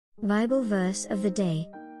Bible verse of the day.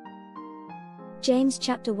 James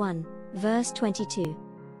chapter 1, verse 22.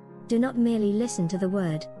 Do not merely listen to the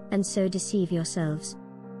word, and so deceive yourselves.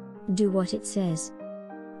 Do what it says.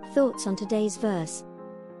 Thoughts on today's verse.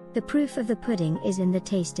 The proof of the pudding is in the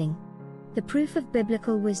tasting. The proof of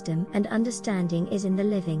biblical wisdom and understanding is in the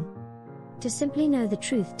living. To simply know the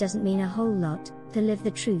truth doesn't mean a whole lot, to live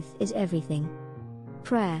the truth is everything.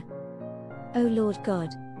 Prayer. O Lord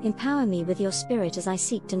God, empower me with your Spirit as I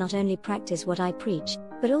seek to not only practice what I preach,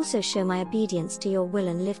 but also show my obedience to your will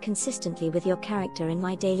and live consistently with your character in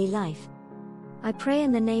my daily life. I pray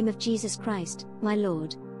in the name of Jesus Christ, my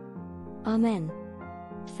Lord. Amen.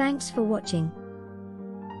 Thanks for watching.